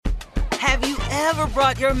Have you ever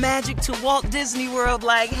brought your magic to Walt Disney World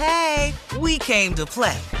like, hey, we came to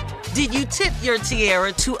play? Did you tip your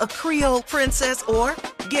tiara to a Creole princess or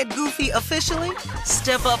get goofy officially?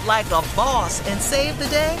 Step up like a boss and save the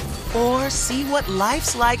day? Or see what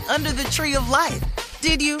life's like under the tree of life?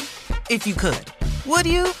 Did you? If you could. Would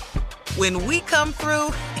you? When we come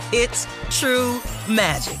through, it's true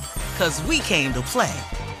magic. 'Cause we came to play.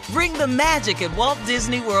 Bring the magic at Walt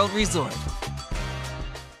Disney World Resort.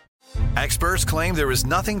 Experts claim there is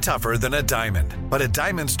nothing tougher than a diamond. But at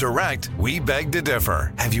Diamonds Direct, we beg to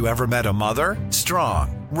differ. Have you ever met a mother?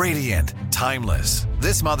 Strong, radiant, timeless.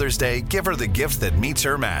 This Mother's Day, give her the gift that meets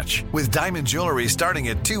her match. With diamond jewelry starting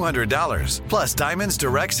at $200. Plus Diamonds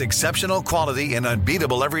Direct's exceptional quality and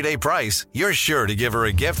unbeatable everyday price, you're sure to give her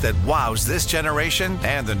a gift that wows this generation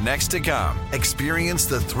and the next to come. Experience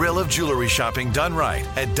the thrill of jewelry shopping done right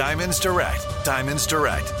at Diamonds Direct. Diamonds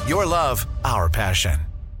Direct. Your love, our passion.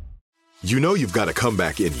 You know you've got a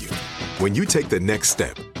comeback in you. When you take the next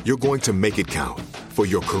step, you're going to make it count. For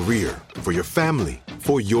your career, for your family,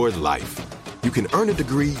 for your life. You can earn a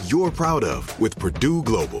degree you're proud of with Purdue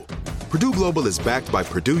Global. Purdue Global is backed by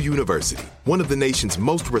Purdue University, one of the nation's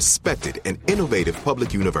most respected and innovative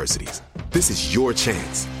public universities. This is your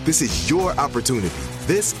chance. This is your opportunity.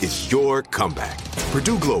 This is your comeback.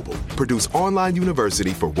 Purdue Global, Purdue's online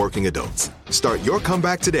university for working adults. Start your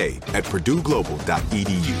comeback today at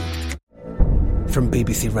purdueglobal.edu. From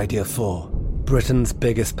BBC Radio 4, Britain's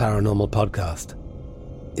biggest paranormal podcast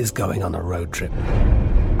is going on a road trip.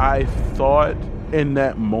 I thought in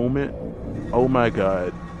that moment, oh my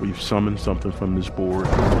God, we've summoned something from this board.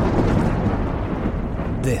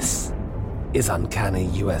 This is Uncanny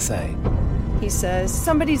USA. He says,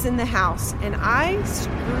 somebody's in the house, and I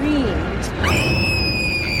screamed.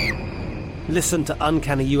 Listen to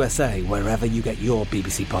Uncanny USA wherever you get your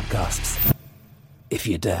BBC podcasts, if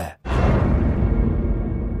you dare.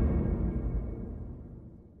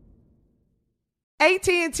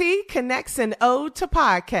 AT&T connects an ode to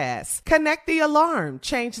podcasts. Connect the alarm.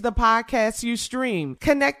 Change the podcast you stream.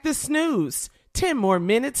 Connect the snooze. 10 more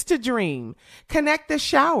minutes to dream. Connect the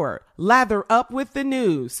shower. Lather up with the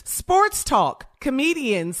news. Sports talk,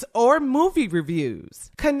 comedians, or movie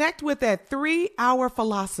reviews. Connect with that 3-hour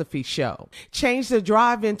philosophy show. Change the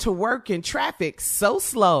drive into work in traffic so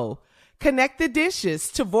slow. Connect the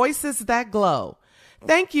dishes to voices that glow.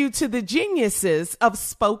 Thank you to the geniuses of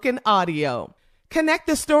spoken audio. Connect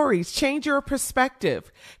the stories, change your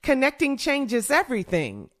perspective. Connecting changes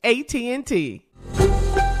everything. AT&T.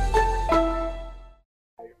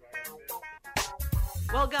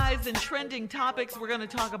 Well, guys, in trending topics, we're going to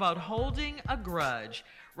talk about holding a grudge.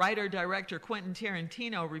 Writer-director Quentin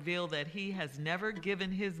Tarantino revealed that he has never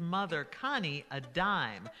given his mother, Connie, a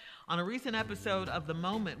dime. On a recent episode of The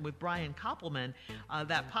Moment with Brian Koppelman,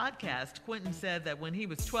 that podcast, Quentin said that when he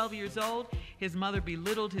was 12 years old, his mother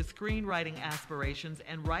belittled his screenwriting aspirations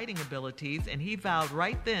and writing abilities, and he vowed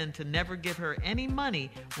right then to never give her any money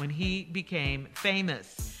when he became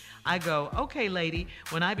famous. I go, okay, lady,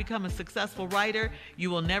 when I become a successful writer,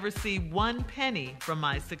 you will never see one penny from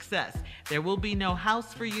my success. There will be no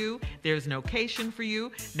house for you. There's no cation for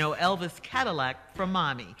you. No Elvis Cadillac from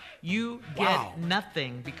mommy. You get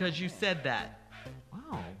nothing because you said that.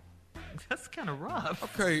 Wow. That's kind of rough.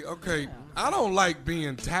 Okay. I don't like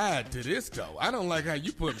being tied to this, though. I don't like how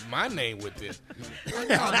you put my name with this.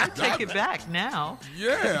 I take it back now.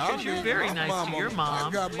 Yeah. Because you're very nice to your mom.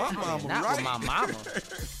 I got my mama Not right. with my mama.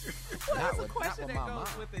 Well, that's a question that goes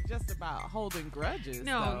with it just about holding grudges.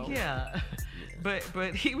 No, though. yeah.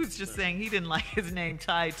 But he was just saying he didn't like his name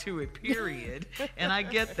tied to it, period. And I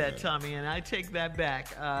get that, Tommy, and I take that back.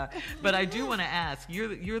 But I do want to ask,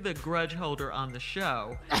 you're the grudge holder on the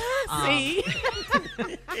show. See?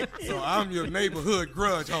 So I'm your neighborhood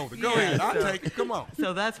grudge holder. Go ahead. I'll take it. Come on.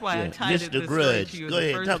 So that's why I tied it Mr. this Grudge. way to you Go in the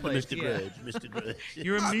ahead, first talk place. to Mr. Grudge. Mr. Grudge.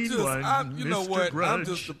 You're a mean one, You Mr. know what?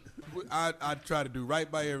 Grudge. I try to do right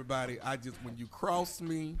by everybody. When you cross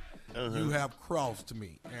me, you have crossed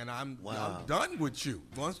me, and I'm done with you.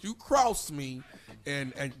 Once you cross me,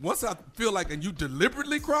 and once I feel like, and you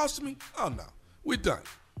deliberately cross me, oh no, we're done.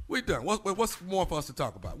 What's more for us to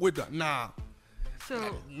talk about? We're done. Nah.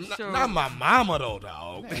 So Not my mama though,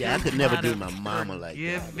 dog. Yeah, I could never do my mama like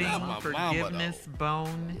that. Forgiveness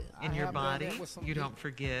bone in your body. You don't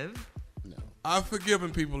forgive. No. I've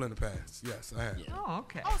forgiven people in the past. Yes, I have. Yeah. Oh,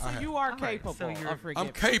 okay. Oh, so you are capable So you're- of forgiving.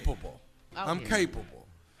 I'm capable. I'm capable.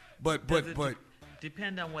 But Does it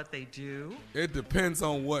depend on what they do? it depends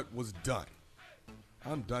on what was done.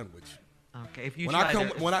 I'm done with you. Okay, if you When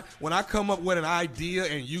I come up with an idea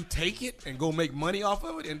and you take it and go make money off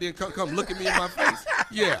of it and then come look at me in my face,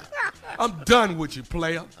 yeah, I'm done with you,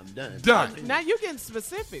 player. I'm done. Done. Now you're getting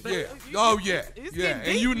specific. Yeah. Oh, yeah. It's Yeah.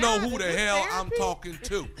 getting And you deep know now. who the Is this hell I'm therapy? talking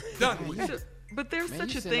to. Done with you. But there's Man,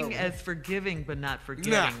 such you a said thing over. as forgiving but not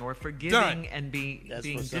forgetting, Nah. or forgiving Done. and That's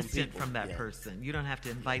being for some distant people, from that yeah. person. You don't have to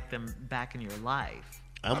invite them back in your life.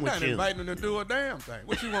 I'm with not you. inviting them to do a damn thing.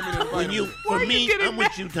 What you want me to invite When them you, to? for me, I'm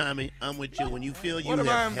with you, Tommy. I'm with you. When you feel you What have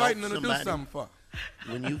am I helped inviting them to do somebody, something for?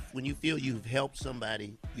 when you feel you've helped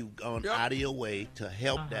somebody, you've gone Yep. out of your way to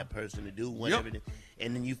help that person to do whatever, Yep.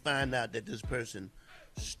 and then you find out that this person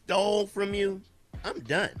stole from you, I'm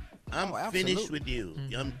done. I'm finished absolutely. with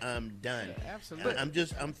you. I'm done. absolutely.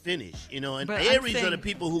 I'm finished. You know, and But I'm Aries are the saying-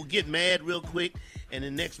 people who get mad real quick, and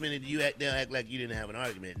the next minute they'll act like you didn't have an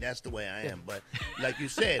argument. That's the way I am. But like you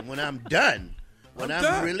said, when I'm done. When I'm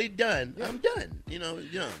done. really done, I'm done. You know.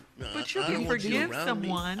 But you I can don't want you forgive around me.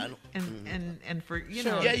 someone I don't- and for you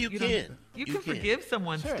Sure. know. Yeah, you don't- can. You You can can. forgive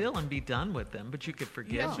someone Sure. still and be done with them, but you could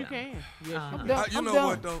forgive Yes, them. you can. Yes, I'm you done. You I'm know done.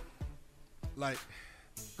 what, though? Like,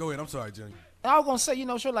 go ahead. I'm sorry, Junior. I was gonna say, you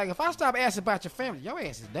know, sure, like if I stop asking about your family, your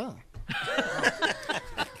ass is done.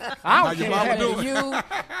 I How don't your care mama how doing?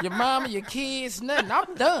 you, your mama, your kids, nothing.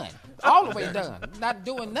 I'm done, all the way done. Not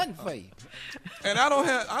doing nothing for you. And I don't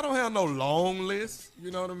have no long list,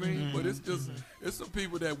 you know what I mean? But it's just it's some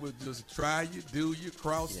people that would just try you, do you,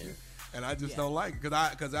 cross you, and I just don't like it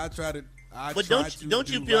because I try to. But don't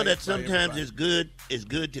you feel that sometimes it's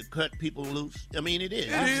good to cut people loose? I mean, it is. It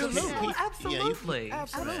is. Yeah, Absolutely. absolutely.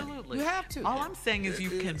 Absolutely. You have to. All I'm saying is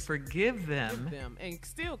you can forgive them them and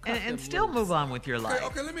still cut and them still loose. move on with your life.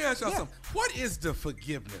 Okay, let me ask y'all something. What is the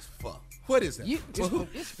forgiveness for? What is that?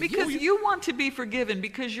 It's for Because you. you want to be forgiven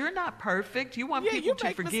because you're not perfect. You want Yeah, people you to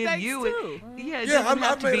make forgive mistakes you. too. Yeah, it Yeah, doesn't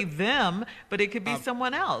have I've to be made them, but it could be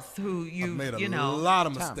someone else who I've you made you know. a lot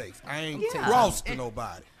of Tom. mistakes. I ain't Yeah. crossed to And-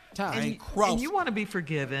 nobody. Tom. I and, ain't crossed. and you want to be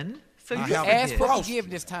forgiven, so I you have Ask for crossed.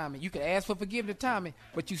 forgiveness, Tommy. You can ask for forgiveness, Tommy,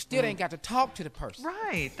 but you still ain't got to talk to the person.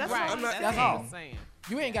 right. That's Right. all I'm not- That's saying. all. Saying.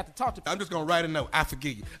 You ain't got to talk to. I'm just gonna write a note. I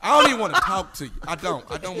forgive you. I don't even want to talk to you. I don't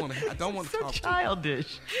want to. I don't want to So talk to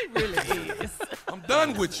childish. Really is. you. I'm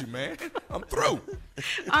done with you, man. I'm through.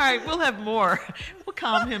 All right, we'll have more. We'll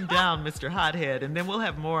calm him down, Mr. Hothead, and then we'll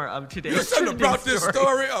have more of today's You shouldn't have trending brought this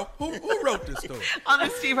story up. Who wrote this story? on the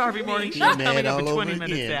Steve Harvey Morning Show Man, coming up all in over 20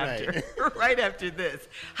 minutes again, after. Right after this.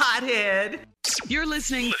 Hothead. You're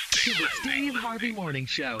listening to the Steve Harvey Morning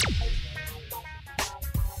Show.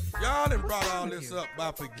 Y'all done brought all this up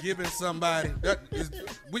by forgiving somebody.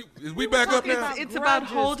 Is we back up now? It's about grudges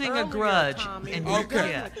holding a earlier, grudge. Tommy. And We're you- Okay.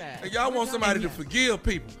 yeah. with that. And y'all want somebody to forgive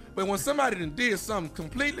people. But when somebody done did something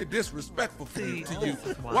completely disrespectful to you,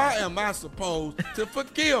 why am I supposed to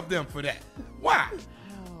forgive them for that? Why?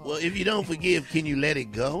 Well, if you don't forgive, can you let it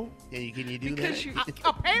go? Can you do Because that? you,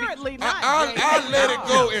 Apparently not. Jay. I let it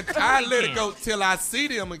go and I let it go till I see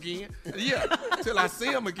them again. Yeah, till I see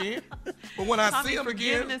them again. But when I Tommy, see them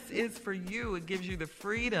again, forgiveness is for you. It gives you the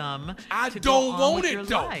freedom I to don't go on want with your it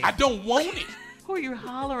though. life. I don't want it. Who are you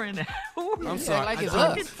hollering at? Who are I'm you sorry. like I it's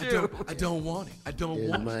don't- us. I don't want it. I don't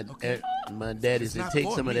want it. Okay. My daddy It's said, not take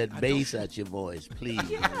for some of me. that I bass out your voice, please.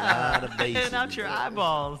 A lot of bass. and out your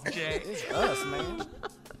eyeballs, Jay? It's us, man.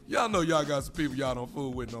 Y'all know y'all got some people y'all don't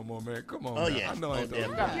fool with no more, man. Come on. Oh, now. yeah. I know I ain't Oh, doing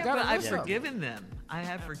yeah. that. Yeah, Gotta but I've listen. forgiven them. I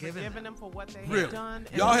have forgiven Forgiving them. them for what they Really? have done.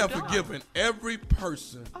 and Y'all have moved on. forgiven every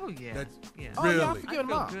person. Oh, yeah. That, Yeah. Oh, yeah, I Really? forgive I them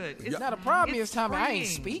feel all. good. Yeah. Now the problem It's is, Tommy, I ain't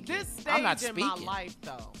freeing. speaking. This stage I'm not in speaking. my life,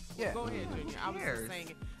 though. Yeah. Go ahead, Junior. I was Cheers. just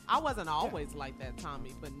saying, I wasn't always like that,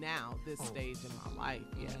 Tommy, but now this stage in my life,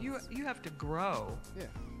 yes. You have to grow. Yeah.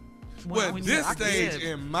 Well, when this you stage forgive,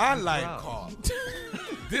 in my you life, grow. Carl.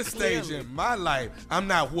 This stage in my life, I'm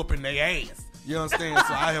not whooping their ass. You understand?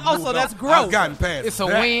 So I have Oh, moved so on. that's I've growth. gotten past It's a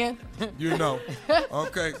that, win. You know,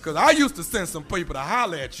 okay? Because I used to send some people to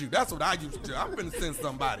holler at you. That's what I used to do. I'm going to send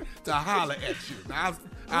somebody to holler at you. Now,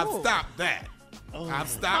 I've stopped that. I've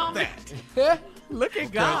stopped that. Look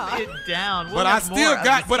at God. It down. We'll But I have still more of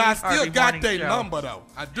got, the but I Steve still Harvey got Morning their Show. number though.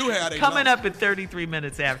 I do have their Coming number. up at 33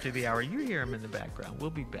 minutes after the hour. You hear him in the background. We'll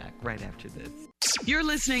be back right after this. You're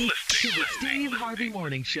listening to the Steve Harvey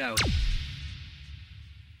Morning Show.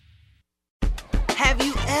 Have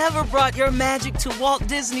you ever brought your magic to Walt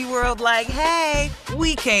Disney World like, hey,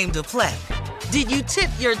 we came to play? Did you tip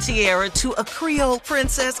your tiara to a Creole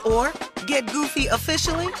princess or get goofy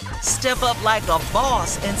officially? Step up like a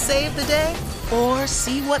boss and save the day? Or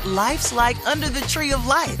see what life's like under the tree of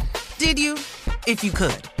life? Did you? If you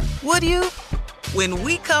could. Would you? When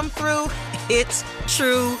we come through, it's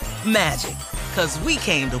true magic. 'Cause we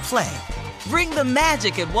came to play. Bring the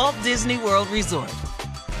magic at Walt Disney World Resort.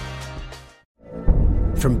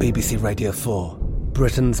 From BBC Radio 4,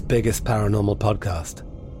 Britain's biggest paranormal podcast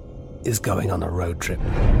is going on a road trip.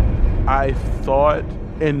 I thought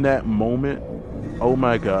in that moment, oh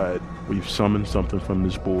my God, we've summoned something from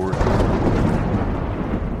this board.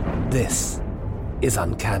 This is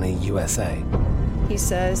Uncanny USA. He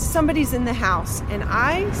says, somebody's in the house, and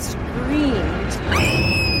I screamed.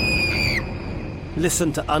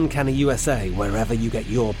 Listen to Uncanny USA wherever you get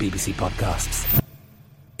your BBC podcasts,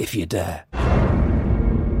 if you dare.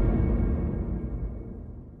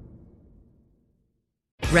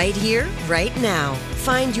 Right here, right now.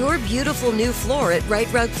 Find your beautiful new floor at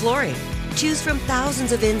Right Rug Flooring. Choose from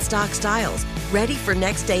thousands of in-stock styles, ready for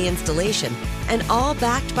next day installation, and all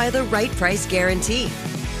backed by the right price guarantee.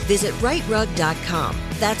 Visit rightrug.com.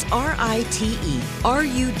 That's RITERUG.com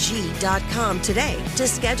today to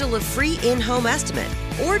schedule a free in-home estimate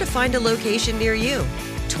or to find a location near you.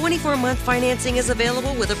 24-month financing is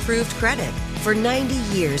available with approved credit. For 90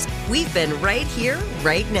 years, we've been right here,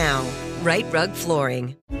 right now. Right Rug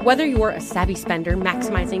Flooring. Whether you're a savvy spender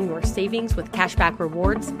maximizing your savings with cashback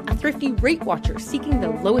rewards, a thrifty rate watcher seeking the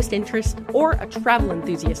lowest interest, or a travel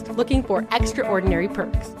enthusiast looking for extraordinary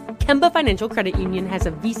perks, Kemba Financial Credit Union has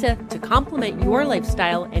a visa to complement your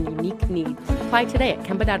lifestyle and unique needs. Apply today at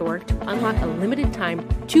Kemba.org to unlock a limited time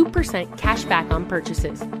 2% cash back on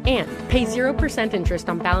purchases and pay 0% interest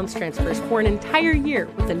on balance transfers for an entire year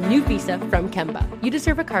with a new visa from Kemba. You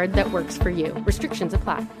deserve a card that works for you. Restrictions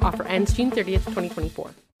apply. Offer ends June 30th,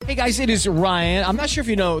 2024. Hey guys, it is Ryan. I'm not sure if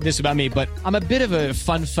you know this about me, but I'm a bit of a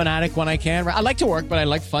fun fanatic when I can. I like to work, but I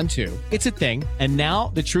like fun too. It's a thing. And now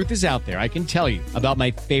the truth is out there. I can tell you about my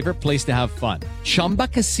favorite place to have fun. Chumba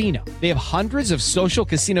Casino. They have hundreds of social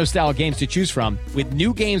casino style games to choose from with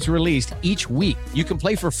new games released each week. You can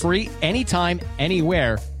play for free anytime,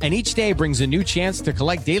 anywhere. And each day brings a new chance to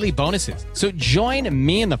collect daily bonuses. So join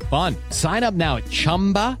me in the fun. Sign up now at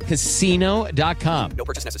ChumbaCasino.com. No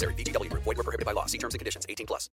purchase necessary. VGW Group. Void where prohibited by law. See terms and conditions. 18+.